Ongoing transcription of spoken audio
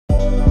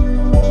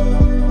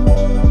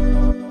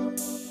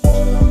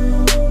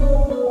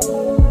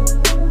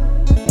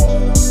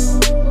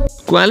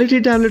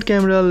Quality tablet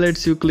camera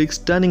lets you click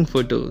stunning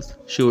photos,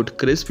 shoot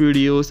crisp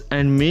videos,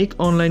 and make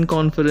online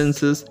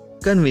conferences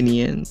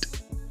convenient.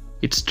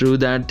 It's true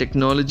that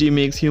technology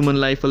makes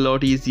human life a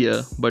lot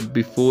easier, but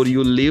before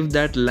you live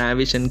that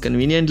lavish and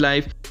convenient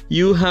life,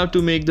 you have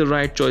to make the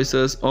right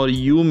choices or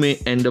you may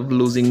end up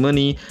losing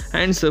money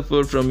and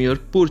suffer from your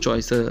poor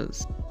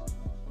choices.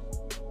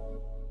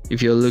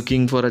 If you're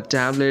looking for a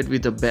tablet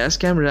with the best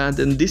camera,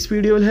 then this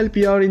video will help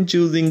you out in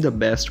choosing the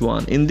best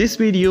one. In this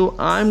video,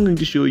 I'm going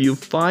to show you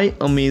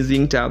 5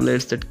 amazing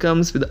tablets that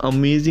comes with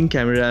amazing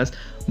cameras,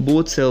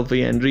 both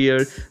selfie and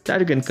rear,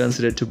 that you can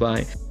consider to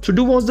buy. So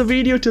do watch the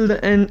video till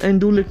the end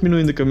and do let me know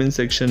in the comment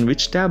section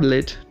which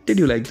tablet did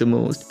you like the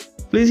most.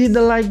 Please hit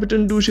the like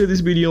button, do share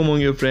this video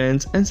among your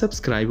friends and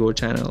subscribe our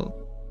channel.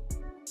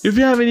 If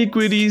you have any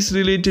queries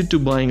related to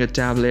buying a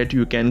tablet,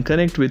 you can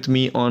connect with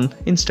me on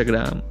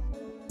Instagram.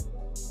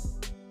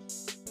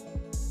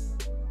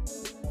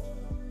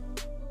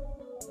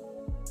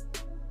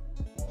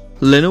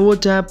 Lenovo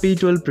Tab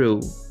P12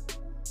 Pro.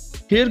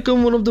 Here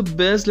come one of the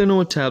best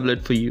Lenovo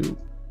tablet for you.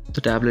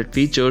 The tablet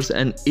features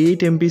an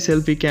 8MP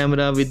selfie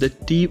camera with the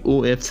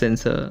TOF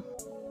sensor.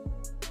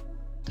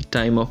 The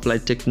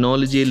time-of-flight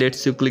technology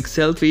lets you click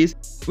selfies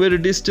where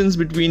a distance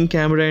between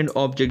camera and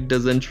object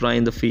doesn't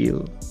ruin the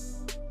feel.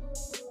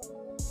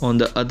 On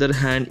the other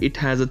hand, it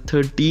has a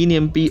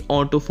 13MP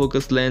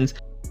autofocus lens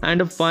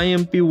and a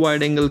 5MP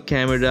wide-angle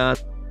camera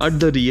at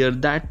the rear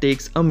that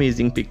takes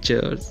amazing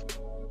pictures.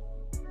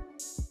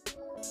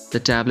 The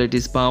tablet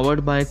is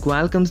powered by a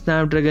Qualcomm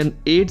Snapdragon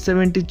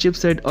 870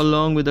 chipset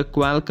along with a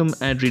Qualcomm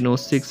Adreno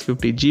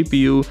 650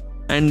 GPU,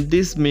 and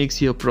this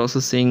makes your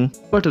processing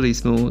buttery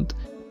smooth.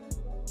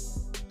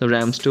 The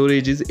RAM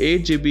storage is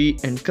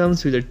 8GB and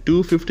comes with a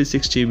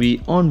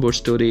 256GB onboard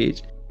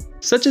storage.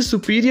 Such a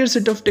superior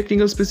set of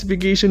technical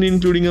specifications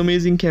including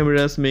amazing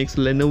cameras makes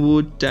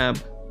Lenovo Tab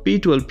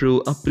P12 Pro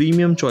a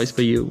premium choice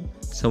for you.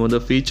 Some of the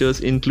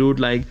features include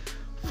like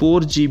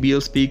 4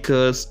 JBL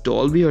speakers,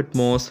 Dolby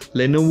Atmos,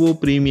 Lenovo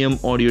premium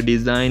audio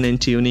design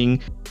and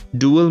tuning,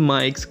 dual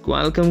mics,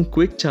 Qualcomm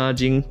quick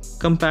charging,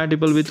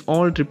 compatible with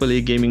all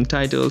AAA gaming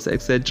titles,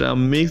 etc.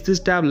 makes this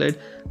tablet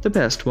the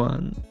best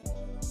one.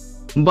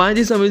 Buy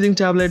this amazing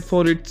tablet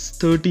for its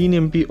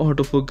 13MP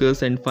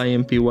autofocus and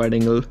 5MP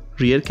wide-angle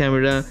rear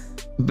camera,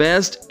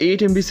 best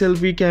 8MP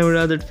selfie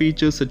camera that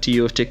features a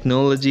TOF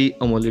technology,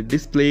 AMOLED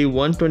display,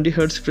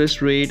 120Hz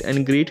refresh rate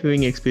and great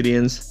viewing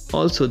experience,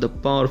 also the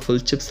powerful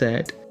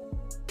chipset.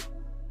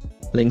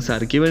 Links are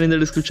given in the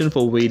description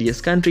for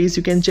various countries.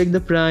 You can check the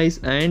price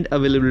and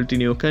availability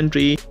in your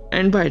country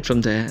and buy it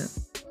from there.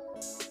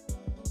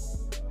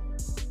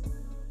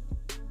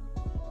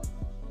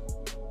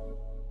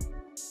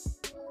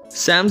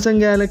 Samsung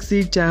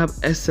Galaxy Tab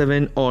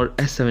S7 or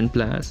S7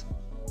 Plus.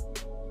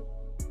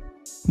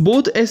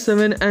 Both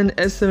S7 and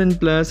S7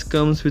 Plus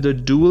comes with a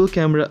dual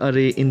camera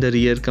array in the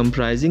rear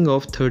comprising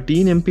of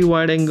 13MP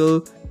wide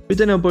angle with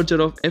an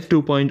aperture of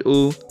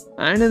f2.0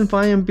 and an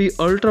 5MP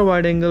ultra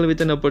wide angle with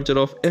an aperture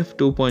of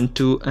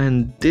f2.2,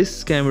 and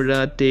this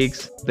camera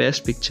takes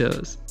best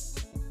pictures.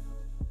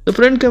 The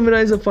front camera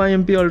is a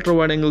 5MP ultra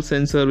wide angle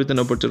sensor with an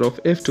aperture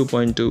of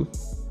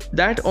f2.2.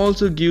 That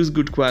also gives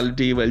good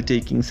quality while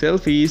taking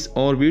selfies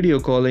or video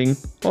calling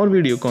or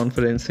video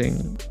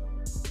conferencing.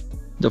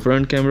 The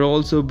front camera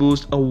also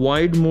boasts a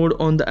wide mode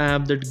on the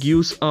app that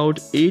gives out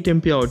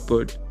 8MP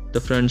output. The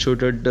front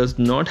shooter does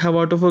not have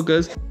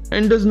autofocus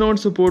and does not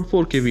support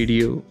 4K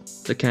video.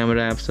 The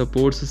camera app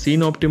supports scene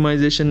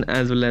optimization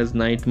as well as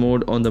night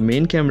mode on the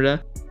main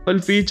camera, while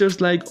features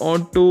like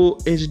auto,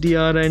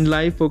 HDR and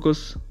live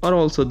focus are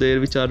also there,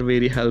 which are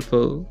very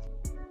helpful.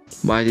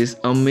 Buy this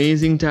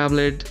amazing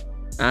tablet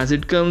as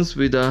it comes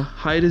with a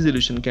high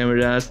resolution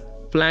cameras,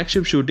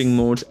 flagship shooting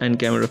modes and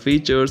camera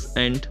features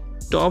and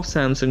top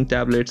Samsung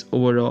tablets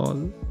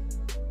overall.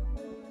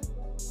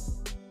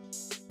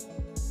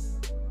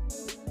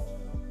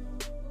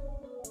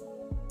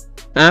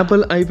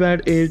 Apple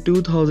iPad Air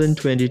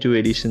 2022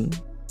 edition.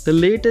 The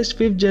latest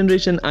 5th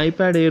generation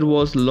iPad Air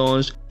was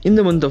launched in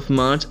the month of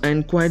March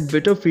and quite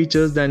better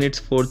features than its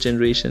 4th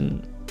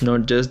generation.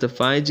 Not just the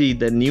 5G,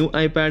 the new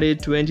iPad Air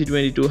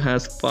 2022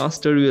 has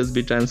faster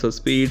USB transfer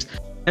speeds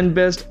and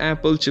best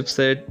Apple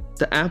chipset,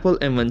 the Apple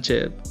M1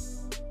 chip.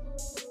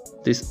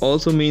 This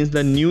also means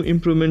the new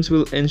improvements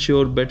will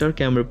ensure better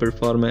camera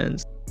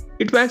performance.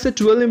 It packs a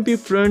 12MP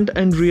front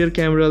and rear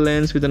camera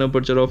lens with an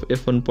aperture of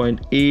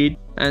f1.8,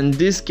 and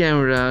this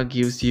camera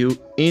gives you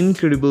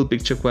incredible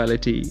picture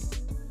quality.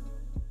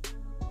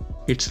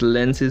 Its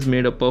lens is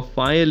made up of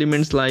 5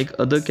 elements like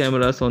other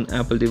cameras on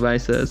Apple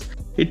devices.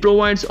 It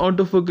provides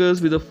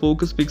autofocus with the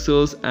focus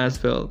pixels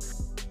as well.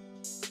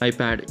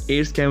 iPad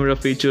Air's camera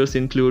features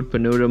include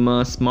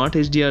panorama, smart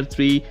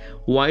HDR3,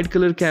 wide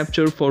color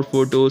capture for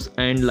photos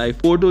and live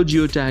photo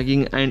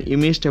geotagging and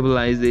image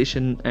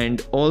stabilization,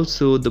 and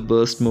also the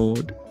burst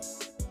mode.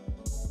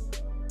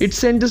 Its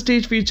center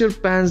stage feature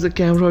pans the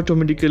camera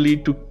automatically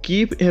to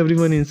keep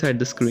everyone inside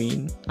the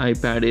screen.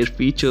 iPad Air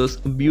features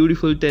a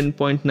beautiful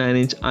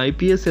 10.9-inch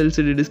IPS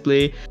LCD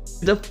display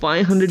with a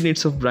 500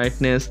 nits of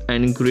brightness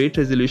and great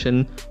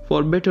resolution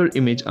for better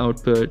image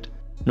output.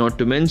 Not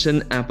to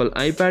mention, Apple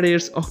iPad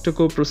Air's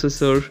octa-core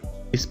processor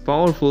is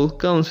powerful,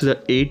 comes with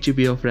a 8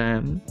 GB of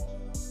RAM.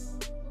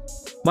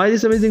 Buy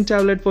this amazing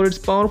tablet for its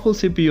powerful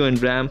CPU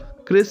and RAM,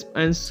 crisp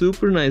and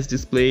super nice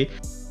display,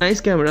 nice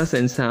cameras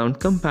and sound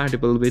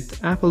compatible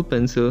with Apple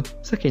Pencil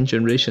 2nd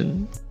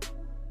generation.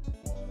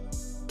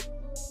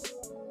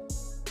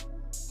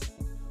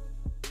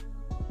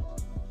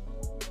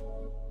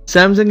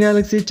 Samsung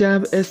Galaxy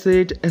Tab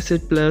S8,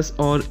 S8 Plus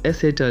or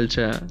S8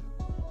 Ultra.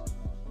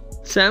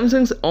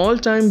 Samsung's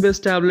all-time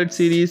best tablet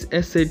series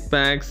S8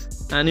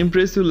 packs an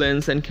impressive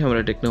lens and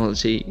camera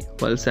technology.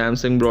 While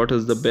Samsung brought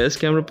us the best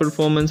camera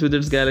performance with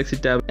its Galaxy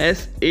Tab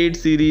S8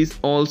 series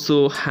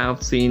also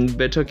have seen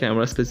better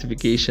camera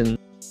specification.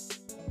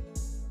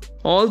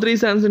 All three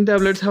Samsung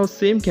tablets have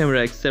same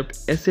camera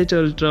except S8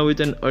 Ultra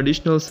with an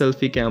additional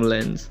selfie cam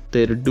lens.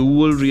 Their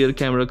dual rear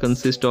camera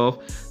consists of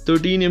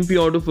 13MP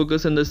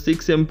autofocus and the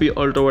 6MP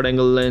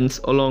ultra-wide-angle lens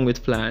along with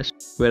flash,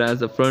 whereas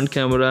the front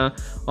camera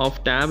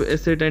of Tab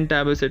S8 and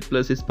Tab S8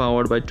 Plus is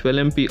powered by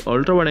 12MP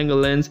ultra-wide-angle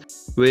lens,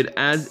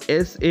 whereas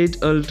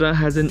S8 Ultra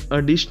has an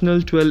additional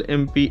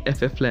 12MP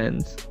FF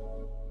lens.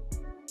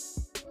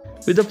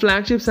 With the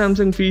flagship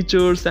Samsung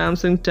features,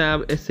 Samsung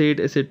Tab S8,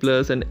 S8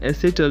 Plus and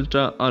S8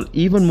 Ultra are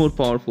even more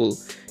powerful.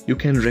 You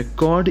can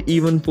record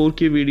even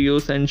 4K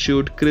videos and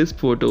shoot crisp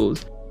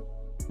photos.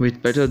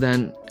 With better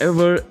than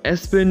ever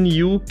S Pen,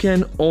 you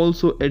can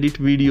also edit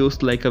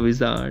videos like a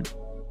wizard.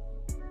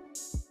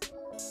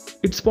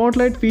 Its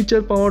Spotlight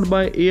feature powered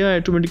by AI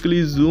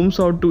automatically zooms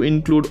out to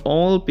include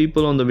all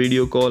people on the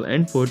video call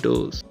and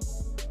photos.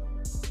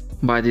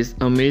 Buy this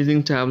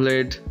amazing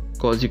tablet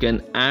cause you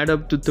can add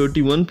up to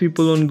 31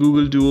 people on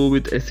Google Duo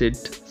with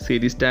S8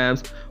 series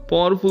tabs,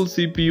 powerful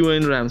CPU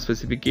and RAM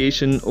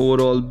specification,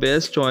 overall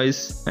best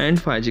choice and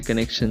 5G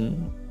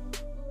connection.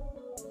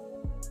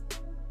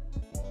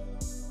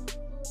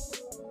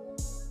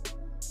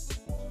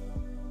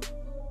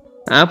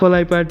 Apple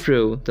iPad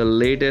Pro. The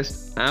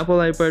latest Apple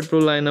iPad Pro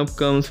lineup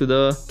comes with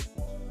a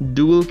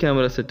dual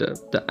camera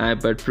setup. The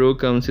iPad Pro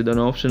comes with an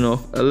option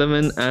of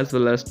 11 as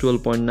well as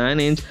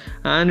 12.9 inch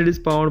and it is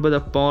powered by the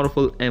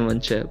powerful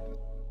M1 chip.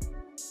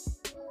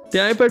 The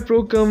iPad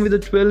Pro comes with a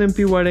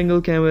 12MP wide-angle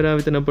camera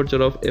with an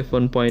aperture of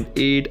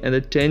f1.8 and a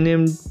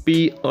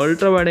 10MP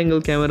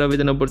ultra-wide-angle camera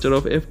with an aperture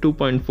of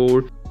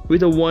f2.4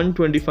 with a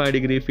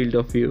 125-degree field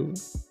of view.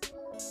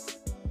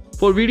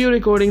 For video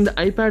recording, the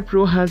iPad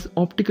Pro has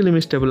optical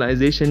image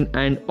stabilization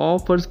and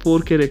offers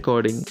 4K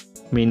recording.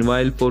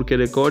 Meanwhile, 4K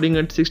recording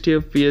at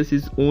 60fps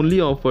is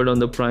only offered on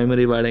the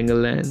primary wide-angle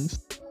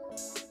lens.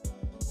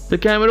 The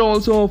camera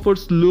also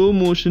offers slow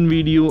motion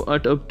video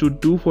at up to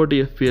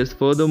 240fps.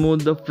 Furthermore,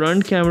 the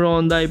front camera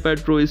on the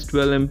iPad Pro is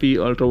 12MP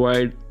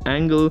ultra-wide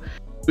angle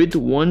with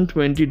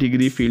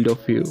 120-degree field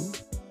of view.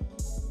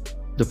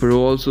 The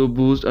Pro also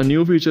boasts a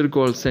new feature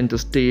called Center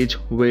Stage,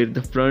 where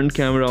the front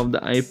camera of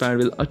the iPad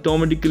will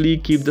automatically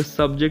keep the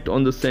subject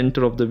on the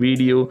center of the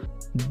video.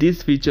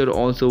 This feature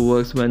also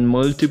works when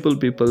multiple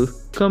people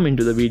come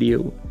into the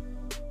video.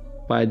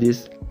 Buy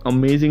this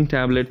amazing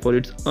tablet for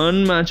its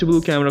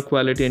unmatchable camera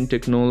quality and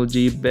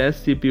technology,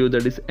 best CPU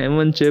that is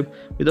M1 chip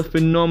with a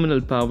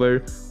phenomenal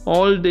power,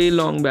 all day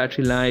long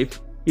battery life.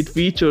 It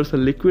features a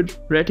liquid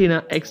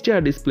retina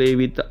XDR display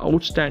with the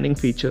outstanding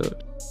features.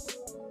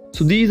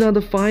 So these are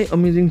the 5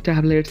 amazing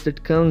tablets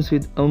that comes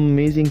with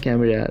amazing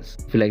cameras.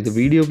 If you like the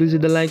video, please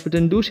hit the like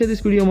button, do share this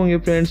video among your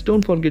friends,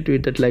 don't forget to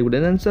hit that like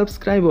button and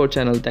subscribe our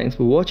channel. Thanks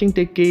for watching,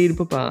 take care,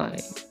 bye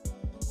bye.